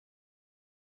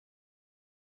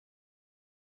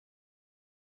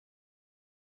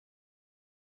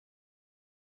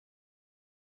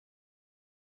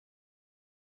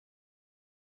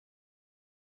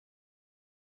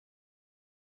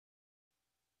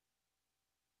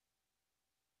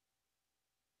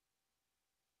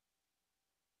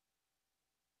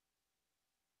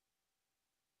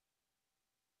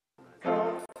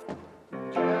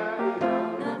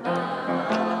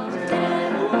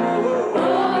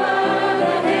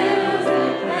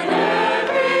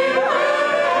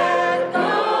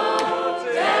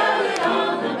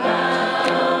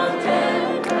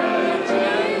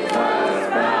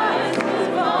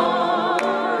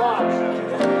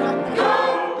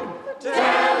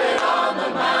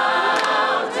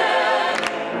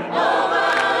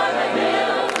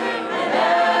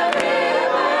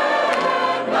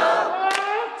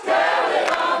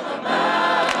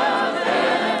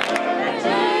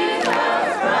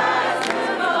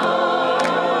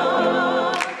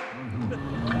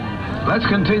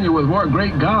Let's continue with more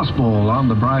great gospel on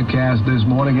the broadcast this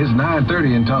morning. It's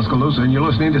 9:30 in Tuscaloosa, and you're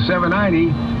listening to 790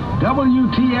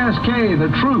 WTSK, The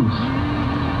Truth.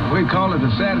 We call it the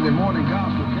Saturday Morning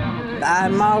Gospel Cavalcade.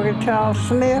 I'm Margaret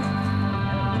Smith.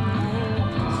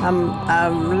 I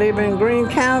live in Greene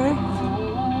County.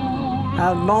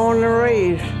 I was born and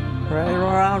raised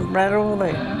right over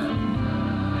there,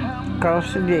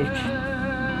 across the ditch.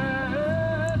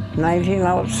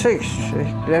 1906,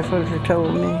 that's what you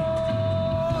told me.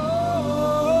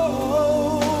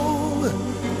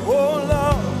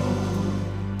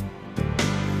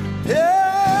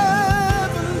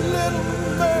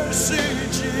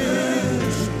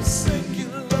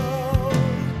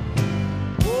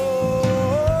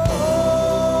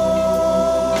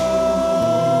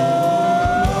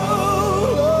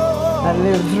 I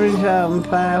lived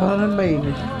 3,500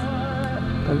 babies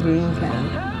for Greene County.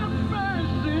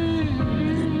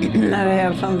 Now they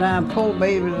have sometimes 4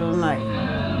 babies a night.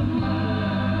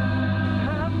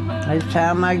 Each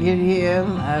time I get here,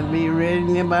 I'd be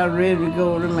ready, about ready to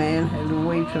go. The man had to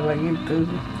wait till I get through,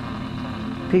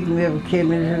 pick me up and carry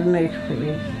me to the next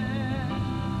place.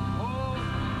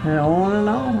 And on.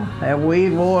 I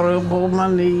wade water up over my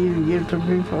knees and get to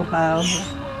people's houses.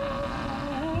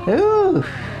 Ooh.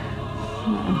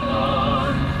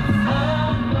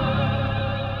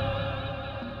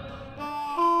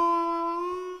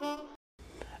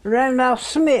 Ralph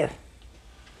Smith,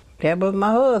 that was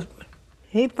my husband.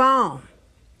 He farmed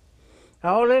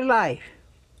all his life.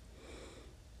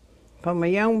 From a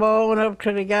young boy up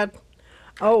till he got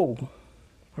old.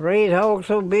 Raised hogs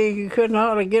so big you couldn't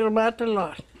hardly get them out the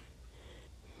lot.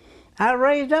 I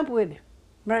raised up with him,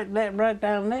 right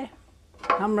down there.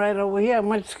 I'm right over here. I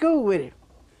went to school with him.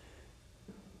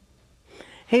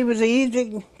 He was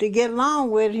easy to get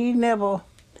along with. He never,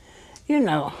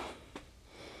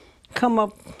 come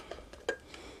up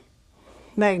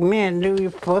like men do,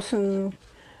 fussing,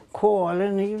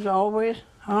 quarreling. He was always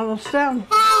understanding.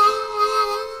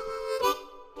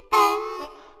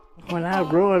 When I was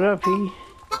growing up,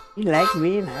 he liked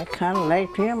me, and I kind of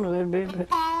liked him a little bit, but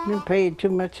didn't pay too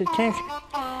much attention.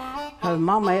 His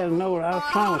mama had to know that I was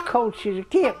trying to coach. She'd have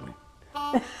killed me.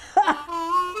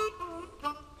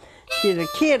 She'd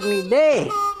have killed me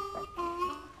dead.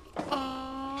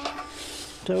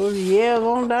 So the years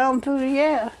on down through the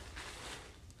years,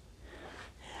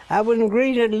 I wouldn't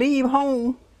agree to leave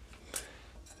home,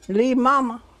 leave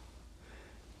mama.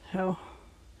 So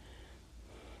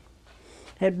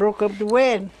that broke up the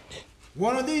wedding.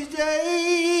 One of these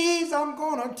days I'm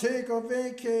gonna take a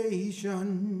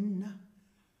vacation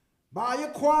by a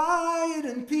quiet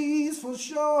and peaceful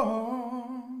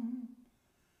shore.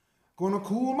 Gonna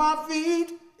cool my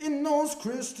feet in those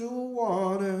crystal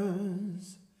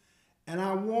waters, and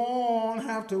I won't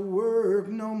have to work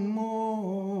no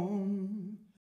more.